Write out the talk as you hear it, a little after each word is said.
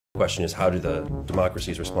question is, how do the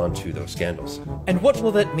democracies respond to those scandals? And what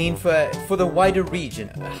will that mean for the wider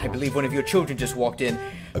region? I believe one of your children just walked in.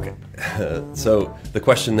 Okay, so the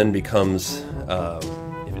question then becomes, I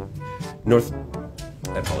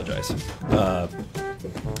apologize.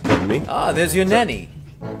 Pardon me? Ah, there's your nanny.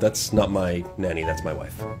 That's not my nanny, that's my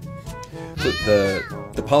wife. So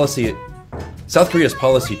the policy, South Korea's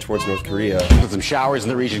policy towards North Korea. Some showers in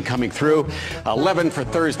the region coming through. 11 for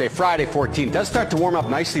Thursday, Friday 14. Does start to warm up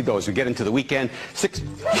nicely though as we get into the weekend. 6.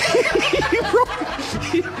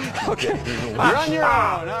 Okay, you're on your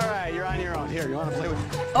own. All right, you're on your own. Here, you want to play with?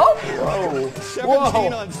 Oh! Whoa!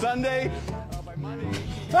 17 on Sunday. By Monday.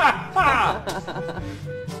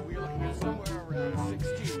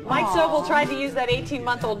 Mike Sobel tried to use that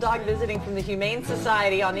 18-month-old dog visiting from the Humane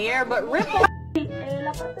Society on the air, but Ripple.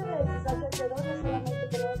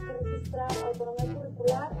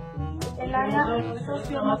 El área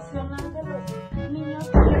socioemocional de los niños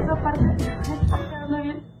y esa parte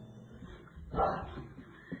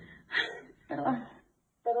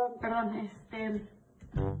bien.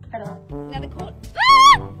 Perdón. Now the court.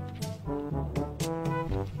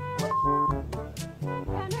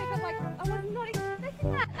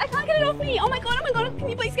 I can't get it off me. Oh my god, can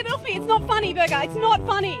you please get it off me? It's not funny, Burger. It's not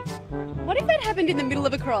funny. What if that happened in the middle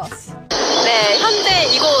of a cross? 네, 현재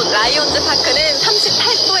이곳 라이온즈 파크는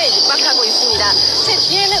 38도에 육박하고 있습니다. 제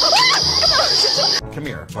뒤에는 Come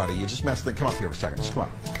here, buddy. You just messed it. Come up here for a second. Just come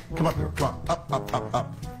on. Come up here. Come on. Up.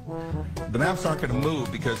 The maps aren't going to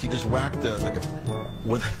move because he just whacked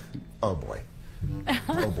with. Oh boy.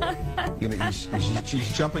 Oh boy.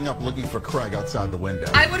 She's jumping up looking for Craig outside the window.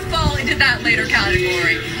 I would fall into that later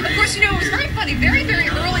category. Of course, it was very funny, very, very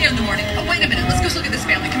early in the morning. Oh, wait a minute. Let's go look at this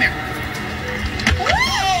family. Come here.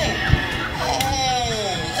 Oh,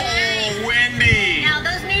 Wendy. Now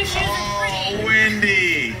those new shoes are pretty. Oh,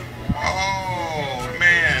 Wendy. Oh,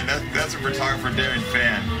 man. That's a photographer Darren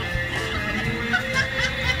fan.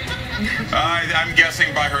 I'm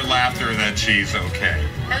guessing by her laughter that she's okay.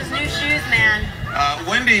 Those new shoes, man.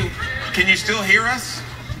 Wendy, can you still hear us?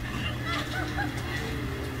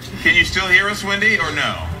 Can you still hear us, Wendy, or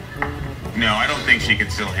no? No, I don't think she can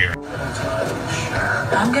still hear.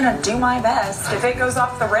 I'm gonna do my best. If it goes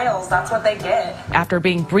off the rails, that's what they get. After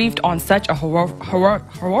being briefed on such a horrific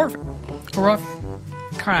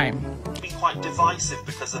crime. It's been quite divisive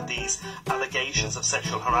because of these allegations of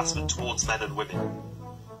sexual harassment towards men and women.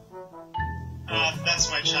 That's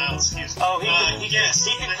my child, excuse me. Oh, he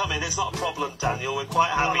can come in. It's not a problem, Daniel. We're quite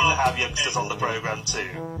happy to have youngsters on the program too.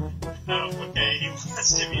 Oh, okay. He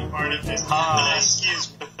wants to be part of this.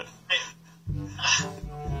 Excuse me.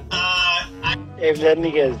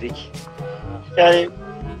 Evlerini gezdik. Yani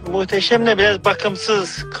Muhteşem'le biraz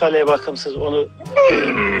bakımsız, kale bakımsız. Onu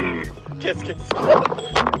kes.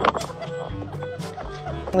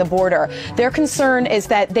 The border. Their concern is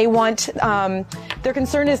that they want.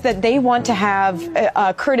 To have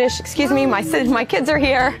Kurdish. Excuse me, my kids are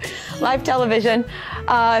here. Live television.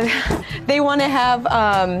 They want to have.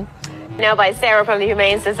 Now by Sarah from the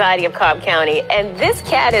Humane Society of Cobb County, and this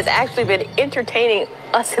cat has actually been entertaining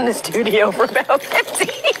us in the studio for about 15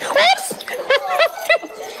 minutes.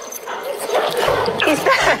 He's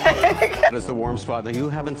back. That is the warm spot. Are you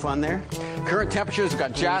having fun there? Current temperatures, we've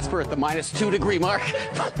got Jasper at the -2-degree mark.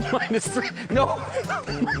 -3. No.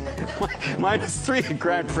 -3 in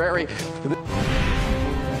Grand Prairie.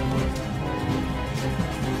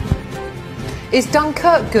 Is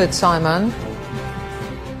Dunkirk good, Simon?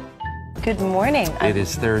 Good morning. It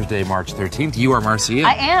is Thursday, March 13th. You are Marcia.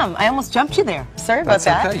 I am. I almost jumped you there. Sorry about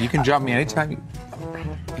that. Okay. You can jump me anytime.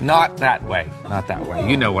 Not that way. Not that way.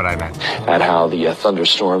 You know what I meant. At how the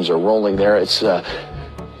thunderstorms are rolling there. It's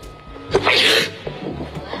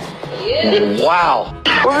wow.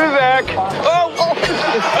 We'll be back.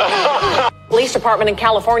 Police department in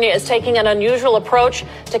California is taking an unusual approach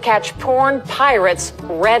to catch porn pirates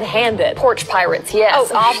red-handed. Porch pirates, yes. Oh,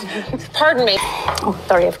 pardon me. Oh,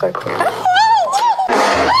 sorry, I've got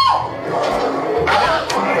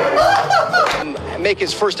make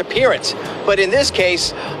his first appearance, but in this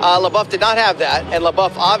case, LaBeouf did not have that, and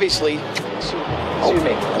LaBeouf obviously,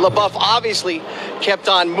 LaBeouf obviously kept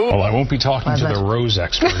on moving. Well, I won't be talking to the rose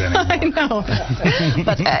expert anymore. I know.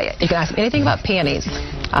 But you can ask me anything about peonies.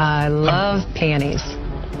 I love peonies.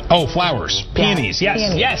 Oh, flowers. Peonies. Yes,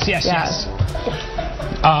 peonies. Yes.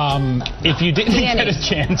 If you didn't get a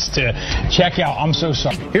chance to check out, I'm so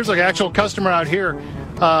sorry. Here's like an actual customer out here.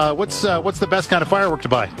 What's the best kind of firework to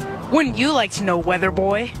buy? Wouldn't you like to know, Weather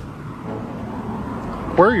Boy?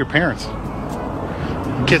 Where are your parents?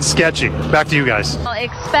 Gets sketchy. Back to you guys. I'll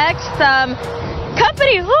expect some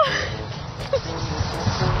company. I'm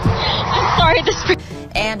sorry,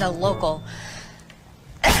 and a local.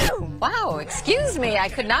 Wow, excuse me, I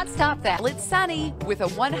could not stop that. It's sunny with a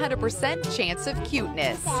 100% chance of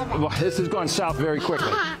cuteness. Well, this has gone south very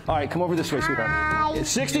quickly. All right, come over this way, sweetheart.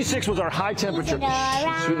 66 was our high temperature.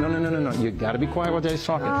 Shh, no. You got to be quiet while Daddy's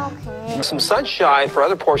talking. Okay. Some sunshine for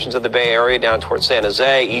other portions of the Bay Area down towards San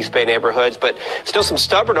Jose, East Bay neighborhoods, but still some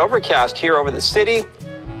stubborn overcast here over the city.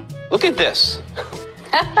 Look at this.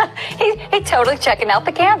 He totally checking out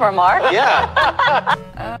the camera, Mark. Yeah.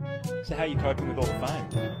 So how are you coping with all the fame?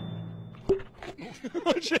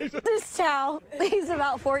 This is Chow. He's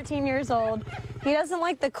about 14 years old. He doesn't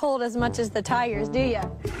like the cold as much as the tigers, do you?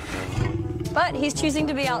 But he's choosing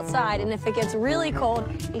to be outside, and if it gets really cold,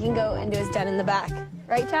 he can go into his den in the back.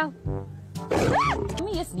 Right, Chow?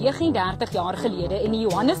 Tommy is 39 jaar gelede in die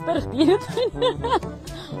Johannesburg buurt.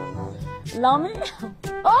 Lammy.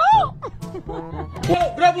 Oh!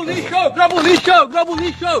 Grab o lixo! Grab o lixo! Grab o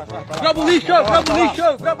lixo! Grab o lixo! Grab o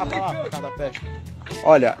lixo! Grab o lixo!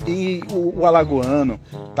 Olha, e o alagoano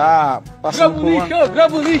tá passando por uma...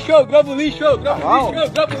 Grab o lixo! Grab o lixo! Grab o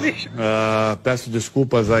lixo! Grab o lixo! Peço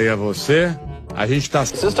desculpas aí a você. A gente tá...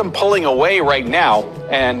 System pulling away right now,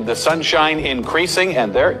 and the sunshine increasing,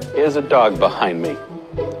 and there is a dog behind me.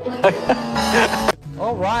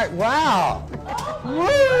 All right, wow.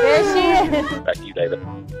 There she is. Back to you, David.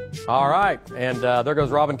 All right, and there goes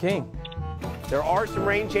Robin King. There are some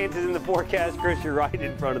rain chances in the forecast. Chris, you're right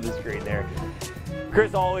in front of the screen there.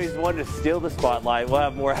 Chris always wanted to steal the spotlight. We'll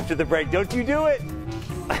have more after the break. Don't you do it.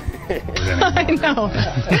 I know.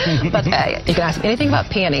 But you can ask me anything about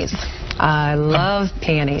peonies. I love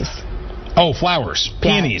peonies. Oh, flowers.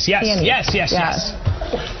 Peonies. Yes. Peonies. Yes.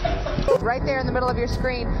 Right there in the middle of your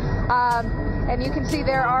screen. And you can see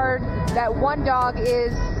that one dog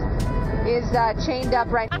is chained up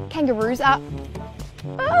right now.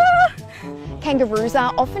 Kangaroos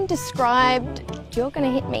are often described... You're going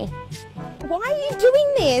to hit me. Why are you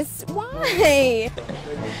doing this? Why?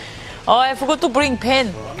 Oh, I forgot to bring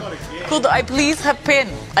pen. Could I please have pen?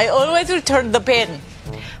 I always return the pen.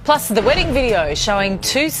 Plus, the wedding video showing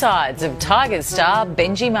two sides of Tigers star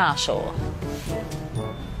Benji Marshall.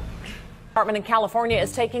 Department in California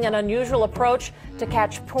is taking an unusual approach to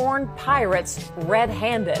catch porn pirates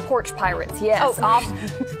red-handed. Porch pirates, yes. Oh,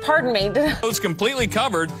 pardon me. It's completely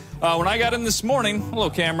covered. When I got in this morning, hello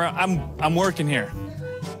camera, I'm working here.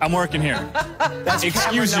 I'm working here. That's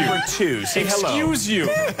excuse camera you. number 2. Say hello. Excuse you.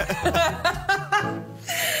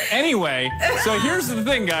 Anyway, so here's the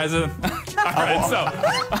thing, guys. All right, so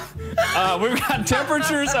we've got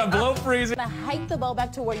temperatures below freezing. You're gonna hike the bow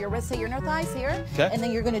back to where your wrists hit your inner thighs here, Okay. and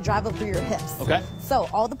then you're gonna drive up through your hips. Okay. So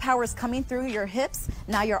all the power is coming through your hips,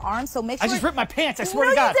 now your arms. So make sure. I just ripped my pants. I swear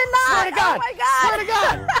No, to God. you did not. Swear to God. Oh my God. Swear to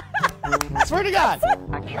God. Swear to God.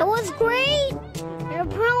 It was great. And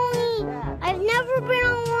apparently, I've never been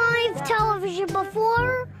on live television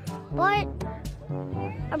before, but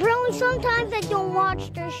apparently sometimes I don't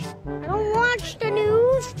watch the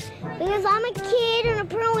news because I'm a kid, and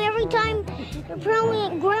apparently every time,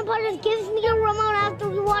 Grandpa just gives me a remote after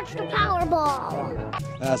we watch the Powerball.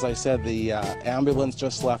 As I said, the ambulance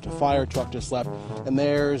just left, a fire truck just left, and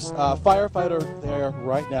there's a firefighter there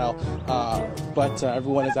right now, but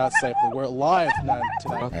everyone is out safely. We're live tonight.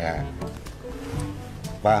 Yeah.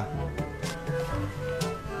 Ba.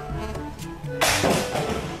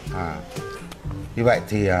 Như vậy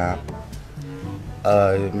thì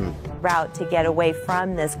route to get away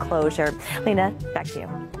from this closure. Lena, back to you.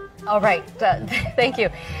 All right, thank you.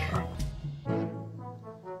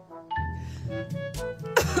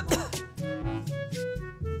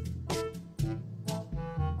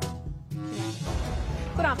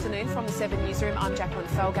 Good afternoon from the 7 Newsroom. I'm Jacqueline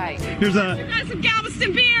Felgate. Here's some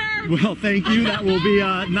Galveston beer. Well, thank you. That will be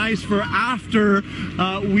nice for after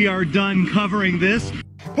we are done covering this.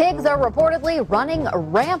 Pigs are reportedly running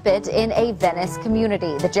rampant in a Venice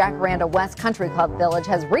community. The Jacaranda West Country Club Village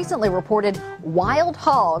has recently reported wild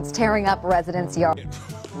hogs tearing up residents' yards.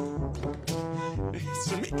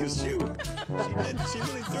 Samika's shoe. She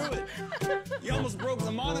really threw it. You almost broke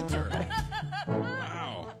the monitor.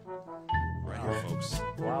 Wow. Right here, folks.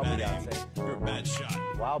 Wow, bad Beyonce. Aim. You're a bad shot.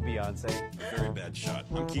 Wow, Beyonce. Very bad shot.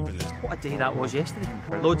 I'm keeping this. What a day that was yesterday.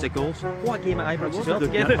 Loads of goals. What a game at Ibrox as well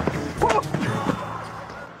together.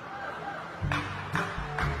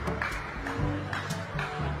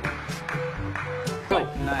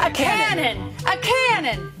 A cannon! A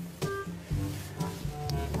cannon!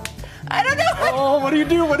 I don't know. Oh, what do you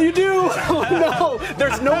do? What do you do? Oh, no,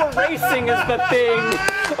 there's no erasing is the thing.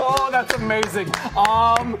 Oh, that's amazing.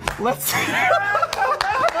 Let's see.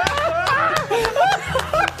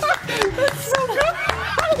 That's so good.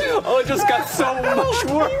 Oh, it just got so much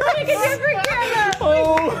worse.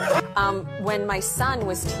 When my son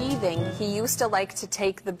was teething, he used to like to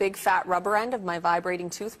take the big fat rubber end of my vibrating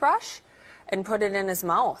toothbrush and put it in his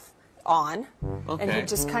mouth and he'd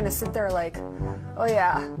just kind of sit there like, oh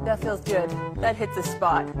yeah, that feels good. That hits the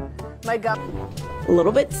spot. My gut. A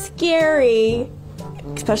little bit scary,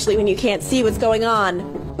 especially when you can't see what's going on.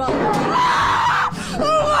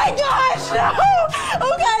 Oh my gosh, no!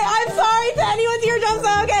 Okay, I'm sorry to anyone to your jump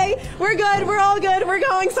zone. Okay, we're good, we're all good, we're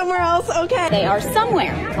going somewhere else, okay. They are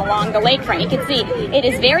somewhere along the lakefront. You can see it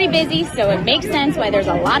is very busy, so it makes sense why there's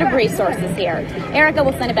a lot of resources here. Erica,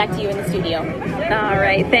 we'll send it back to you in the studio. All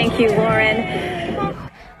right, thank you, Lauren.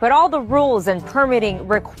 But all the rules and permitting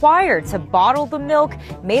required to bottle the milk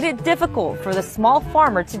made it difficult for the small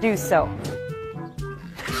farmer to do so.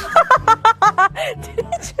 Did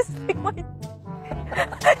it just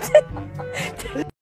like